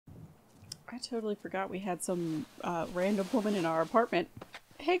I totally forgot we had some random woman in our apartment.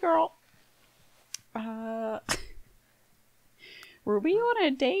 Hey girl! Were we on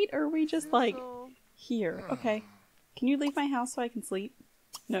a date or were we just like here? Okay. Can you leave my house so I can sleep?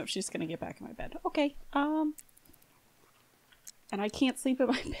 No, she's gonna get back in my bed. Okay. And I can't sleep in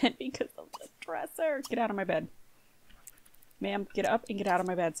my bed because of the dresser. Get out of my bed. Ma'am, get up and get out of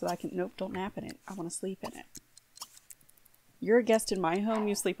my bed so I can- Nope, don't nap in it. I want to sleep in it. You're a guest in my home,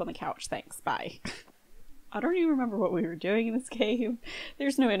 you sleep on the couch. Thanks, bye. I don't even remember what we were doing in this game.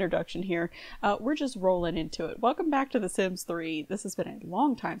 There's no introduction here. We're just rolling into it. Welcome back to The Sims 3. This has been a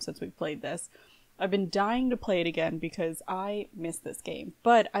long time since we've played this. I've been dying to play it again because I miss this game.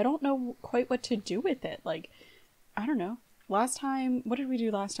 But I don't know quite what to do with it. Like, I don't know. Last time, what did we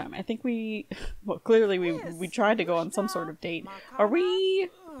do last time? I think we, well, clearly we tried to go on some sort of date. Are we,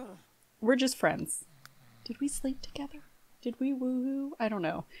 we're just friends. Did we sleep together? Did we woohoo? I don't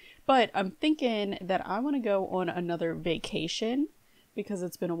know. But I'm thinking that I want to go on another vacation because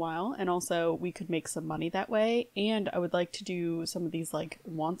it's been a while. And also we could make some money that way. And I would like to do some of these like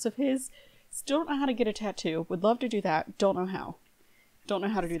wants of his. Still don't know how to get a tattoo. Would love to do that. Don't know how. Don't know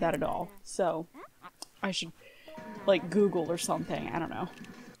how to do that at all. So I should like Google or something. I don't know.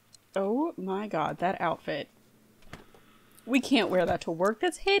 Oh my god, that outfit. We can't wear that to work.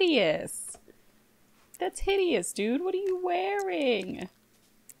 That's hideous. That's hideous, dude. What are you wearing?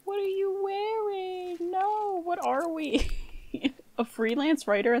 What are you wearing? No, what are we? A freelance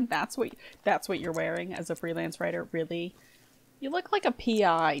writer, and that's what you're wearing as a freelance writer? Really? You look like a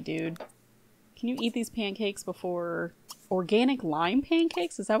PI, dude. Can you eat these pancakes before... Organic lime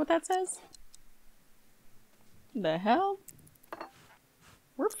pancakes? Is that what that says? The hell?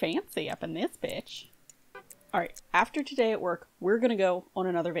 We're fancy up in this bitch. Alright, after today at work, we're gonna go on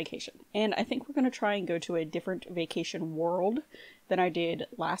another vacation. And I think we're gonna try and go to a different vacation world than I did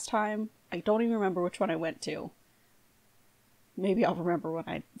last time. I don't even remember which one I went to. Maybe I'll remember when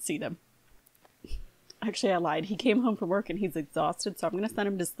I see them. Actually, I lied. He came home from work and he's exhausted, so I'm gonna send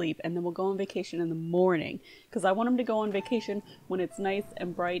him to sleep and then we'll go on vacation in the morning. Because I want him to go on vacation when it's nice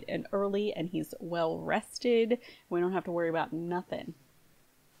and bright and early and he's well rested. We don't have to worry about nothing.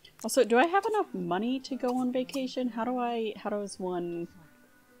 Also, do I have enough money to go on vacation? How does one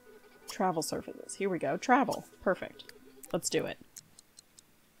travel services? Here we go. Travel. Perfect. Let's do it.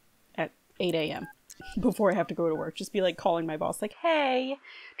 At 8 a.m. before I have to go to work. Just be like calling my boss like, hey,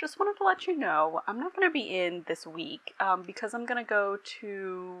 just wanted to let you know I'm not going to be in this week because I'm going to go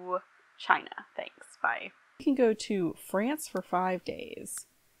to China. Thanks. Bye. We can go to France for 5 days.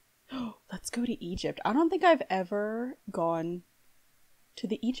 Let's go to Egypt. I don't think I've ever gone to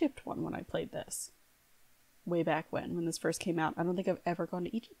the Egypt one when I played this. Way back when this first came out. I don't think I've ever gone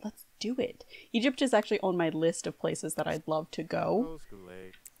to Egypt. Let's do it. Egypt is actually on my list of places that I'd love to go.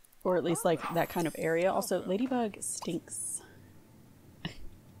 Or at least like that kind of area. Also, Ladybug stinks.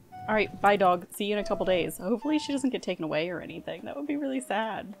 Alright, bye dog. See you in a couple days. Hopefully she doesn't get taken away or anything. That would be really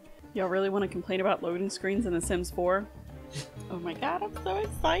sad. Y'all really want to complain about loading screens in The Sims 4? Oh my god, I'm so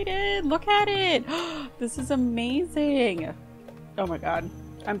excited! Look at it! This is amazing! Oh my god,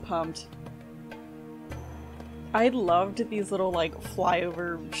 I'm pumped. I loved these little like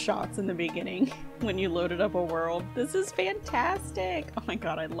flyover shots in the beginning when you loaded up a world. This is fantastic! Oh my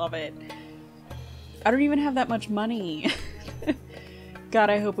god, I love it. I don't even have that much money. God,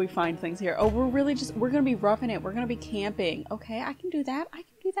 I hope we find things here. Oh, we're gonna be roughing it. We're gonna be camping. Okay, I can do that. I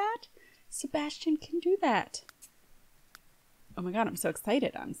can do that. Sebastian can do that. Oh my god, I'm so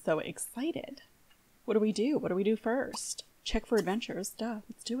excited. I'm so excited. What do we do? What do we do first? Check for adventures. Duh,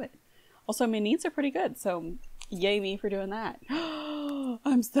 let's do it. Also, my needs are pretty good, so yay me for doing that.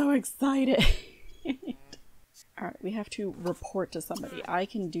 I'm so excited. Alright, we have to report to somebody. I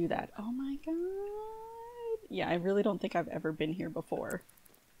can do that. Oh my god. Yeah, I really don't think I've ever been here before.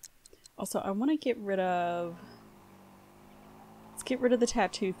 Also, I want to get rid of... Let's get rid of the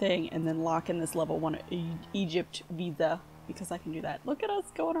tattoo thing and then lock in this level 1 Egypt visa. Because I can do that. Look at us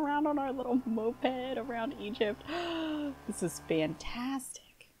going around on our little moped around Egypt. This is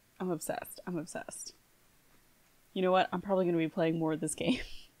fantastic. I'm obsessed. I'm obsessed. You know what? I'm probably going to be playing more of this game.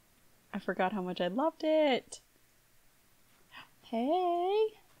 I forgot how much I loved it. Hey.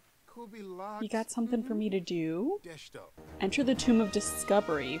 You got something for me to do? Enter the Tomb of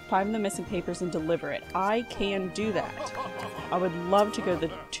Discovery. Find the missing papers and deliver it. I can do that. I would love to go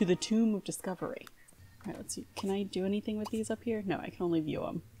to the Tomb of Discovery. Alright, let's see. Can I do anything with these up here? No, I can only view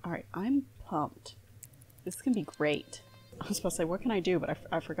them. Alright, I'm pumped. This is gonna be great. I was supposed to say, what can I do? But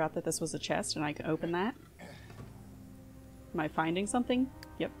I forgot that this was a chest and I can open that. Am I finding something?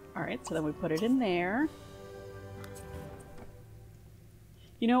 Yep. Alright, so then we put it in there.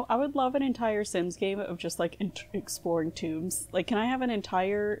 You know, I would love an entire Sims game of just like exploring tombs. Like, can I have an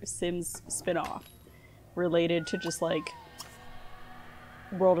entire Sims spin-off related to just like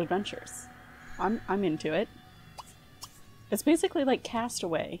world adventures? I'm into it. It's basically like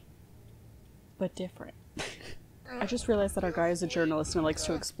Castaway, but different. I just realized that our guy is a journalist and likes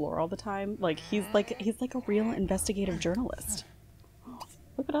to explore all the time. Like he's like a real investigative journalist.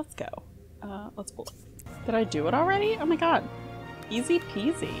 Look at us go. Let's pull it. Did I do it already? Oh my god. Easy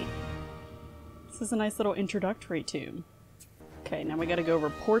peasy. This is a nice little introductory tomb. Okay, now we gotta go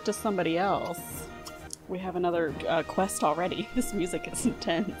report to somebody else. We have another quest already. This music is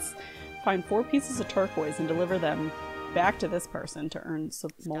intense. Find 4 pieces of turquoise and deliver them back to this person to earn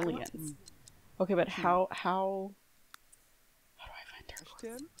simoleons. Okay, but how do I find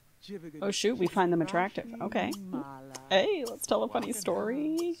turquoise? Oh shoot, we find them attractive. Okay. Hey, let's tell a funny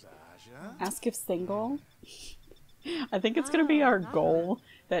story. Ask if single. I think it's gonna be our goal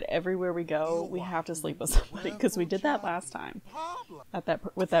that everywhere we go, we have to sleep with somebody, because we did that last time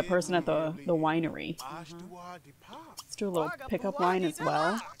with that person at the winery. Let's do a little pickup line as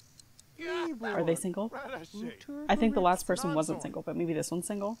well. Are they single? I think the last person wasn't single, but maybe this one's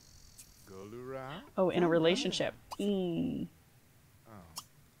single. Oh, in a relationship.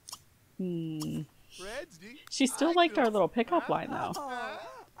 She still liked our little pickup line though.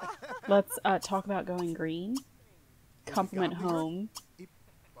 Let's talk about going green. Compliment home,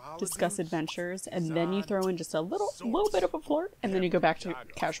 discuss adventures, and then you throw in just a little bit of a flirt, and then you go back to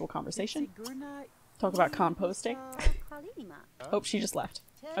casual conversation. Talk about composting. Oh, she just left.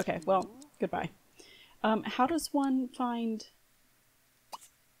 Okay, well, goodbye. How does one find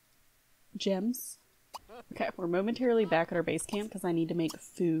gems? Okay, we're momentarily back at our base camp because I need to make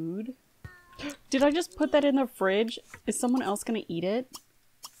food. Did I just put that in the fridge? Is someone else gonna eat it?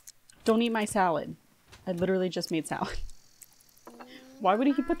 Don't eat my salad. I literally just made salad. Why would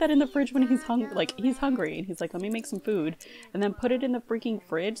he put that in the fridge when he's hungry? Like, he's hungry and he's like, let me make some food and then put it in the freaking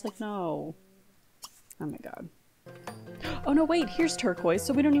fridge? Like, no. Oh my god. Oh no, wait, here's turquoise,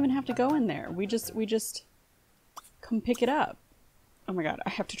 so we don't even have to go in there. We just come pick it up. Oh my god,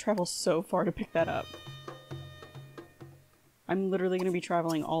 I have to travel so far to pick that up. I'm literally gonna be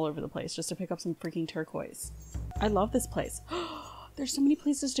traveling all over the place just to pick up some freaking turquoise. I love this place. There's so many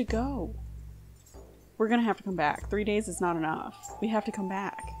places to go. We're gonna have to come back. 3 days is not enough. We have to come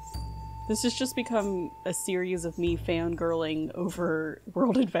back. This has just become a series of me fangirling over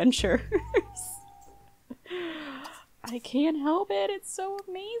world adventures. I can't help it. It's so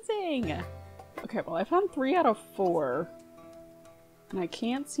amazing. Okay, well I found 3 out of 4. And I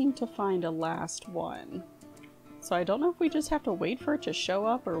can't seem to find a last one. So I don't know if we just have to wait for it to show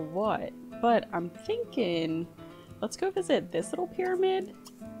up or what. But I'm thinking, let's go visit this little pyramid.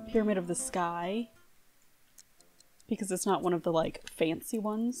 Pyramid of the Sky. Because it's not one of the, like, fancy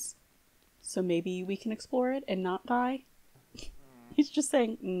ones. So maybe we can explore it and not die. He's just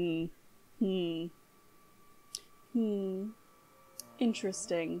saying,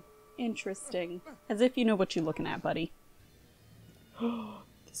 Interesting. Interesting. As if you know what you're looking at, buddy.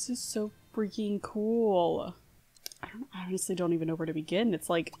 This is so freaking cool. I honestly don't even know where to begin. It's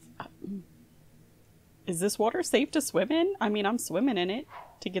like, is this water safe to swim in? I mean, I'm swimming in it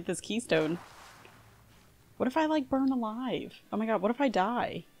to get this keystone. What if I, like, burn alive? Oh my god, what if I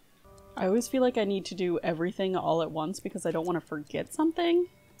die? I always feel like I need to do everything all at once because I don't want to forget something.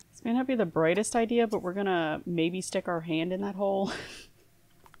 This may not be the brightest idea, but we're gonna maybe stick our hand in that hole.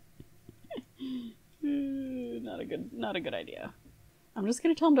 Not a good idea. I'm just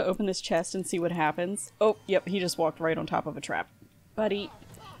gonna tell him to open this chest and see what happens. Oh, yep, he just walked right on top of a trap. Buddy.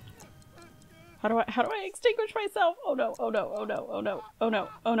 How do I extinguish myself? Oh no, oh no, oh no, oh no, oh no,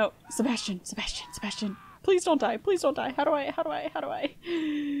 oh no. Sebastian. Please don't die. Please don't die. How do I?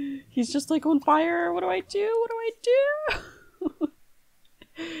 He's just like on fire. What do I do?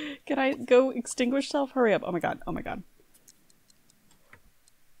 Can I go extinguish self? Hurry up. Oh my god.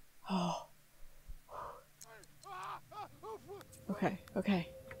 Oh. Okay.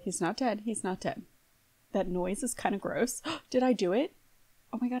 He's not dead. That noise is kind of gross. Did I do it?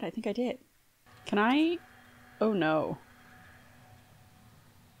 Oh my god, I think I did. Can I? Oh no.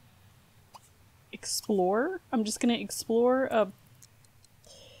 Explore? I'm just gonna explore a...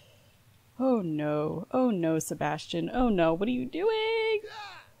 Oh no, Sebastian. Oh no, what are you doing?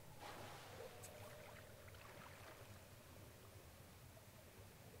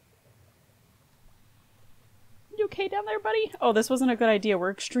 You okay down there, buddy? Oh, this wasn't a good idea.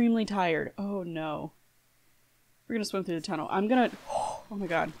 We're extremely tired. Oh no. We're gonna swim through the tunnel. I'm gonna... Oh my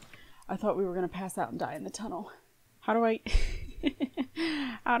god. I thought we were gonna pass out and die in the tunnel. How do I...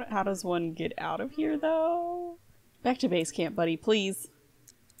 How does one get out of here, though? Back to base camp, buddy, please.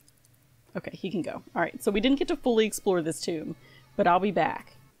 Okay, he can go. Alright, so we didn't get to fully explore this tomb, but I'll be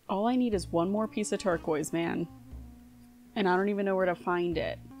back. All I need is one more piece of turquoise, man. And I don't even know where to find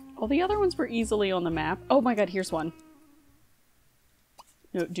it. All the other ones were easily on the map. Oh my god, here's one.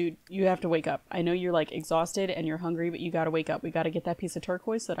 No, dude, you have to wake up. I know you're like exhausted and you're hungry, but you gotta wake up. We gotta get that piece of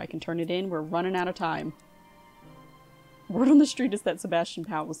turquoise so that I can turn it in. We're running out of time. Word on the street is that Sebastian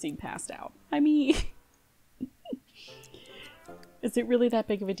Powell was seen passed out. I mean... Is it really that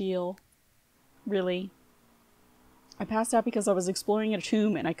big of a deal? Really? I passed out because I was exploring a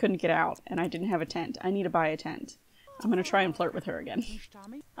tomb and I couldn't get out, and I didn't have a tent. I need to buy a tent. I'm gonna try and flirt with her again.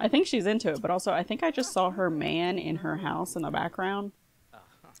 I think she's into it, but also I think I just saw her man in her house in the background.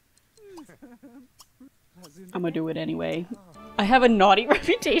 I'm gonna do it anyway. I have a naughty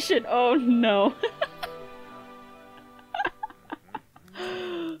reputation. Oh no.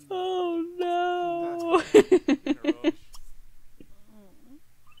 Oh no.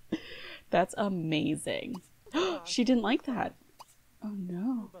 That's amazing. She didn't like that. Oh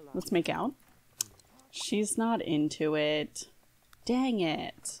no. Let's make out. She's not into it. Dang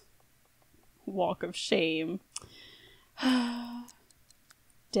it. Walk of shame.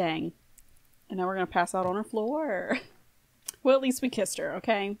 Dang. And now we're gonna pass out on her floor. Well, at least we kissed her,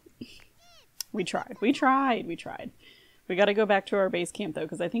 okay? We tried. We tried. We tried. We gotta go back to our base camp though,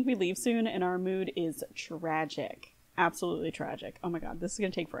 because I think we leave soon and our mood is tragic. Absolutely tragic. Oh my god, this is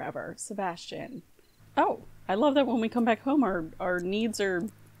gonna take forever. Sebastian. Oh, I love that when we come back home our needs are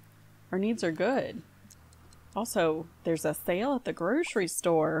good. Also, there's a sale at the grocery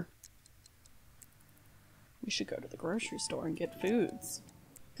store. We should go to the grocery store and get foods.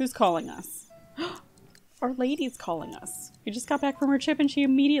 Who's calling us? Our lady's calling us. We just got back from her trip and she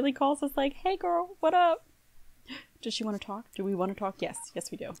immediately calls us like, hey girl, what up? Does she want to talk? Do we want to talk? Yes. Yes,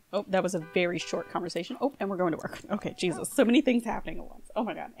 we do. Oh, that was a very short conversation. Oh, and we're going to work. Okay, Jesus. So many things happening at once. Oh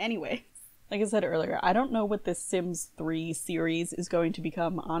my god. Anyway, like I said earlier, I don't know what this Sims 3 series is going to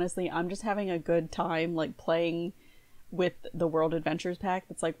become. Honestly, I'm just having a good time like playing with the World Adventures pack.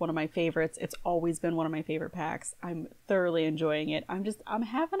 That's like one of my favorites. It's always been one of my favorite packs. I'm thoroughly enjoying it. I'm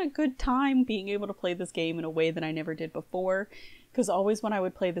having a good time being able to play this game in a way that I never did before. Because always when I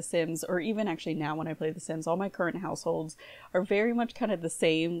would play The Sims, or even actually now when I play The Sims, all my current households are very much kind of the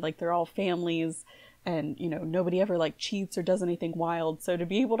same. Like they're all families and, you know, nobody ever like cheats or does anything wild. So to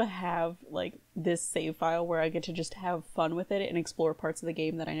be able to have like this save file where I get to just have fun with it and explore parts of the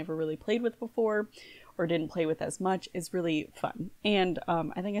game that I never really played with before or didn't play with as much is really fun. And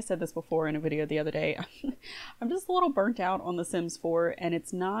I think I said this before in a video the other day. I'm just a little burnt out on The Sims 4 and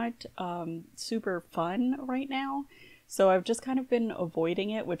it's not super fun right now. So I've just kind of been avoiding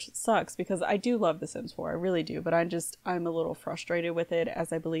it, which sucks because I do love The Sims 4, I really do, but I'm a little frustrated with it,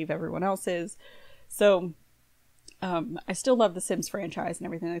 as I believe everyone else is. So I still love the Sims franchise and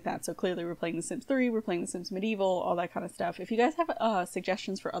everything like that. So clearly we're playing The Sims 3, we're playing The Sims Medieval, all that kind of stuff. If you guys have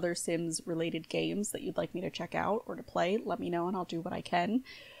suggestions for other Sims related games that you'd like me to check out or to play, let me know and I'll do what I can.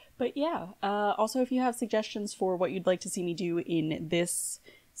 But yeah, also if you have suggestions for what you'd like to see me do in this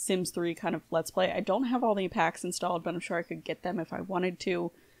Sims 3 kind of Let's Play. I don't have all the packs installed, but I'm sure I could get them if I wanted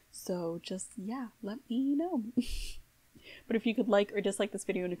to. So just, yeah, let me know. But if you could like or dislike this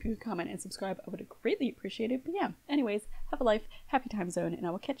video and if you could comment and subscribe, I would greatly appreciate it. But yeah, anyways, have a life, happy time zone, and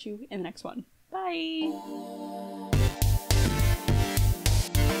I will catch you in the next one. Bye!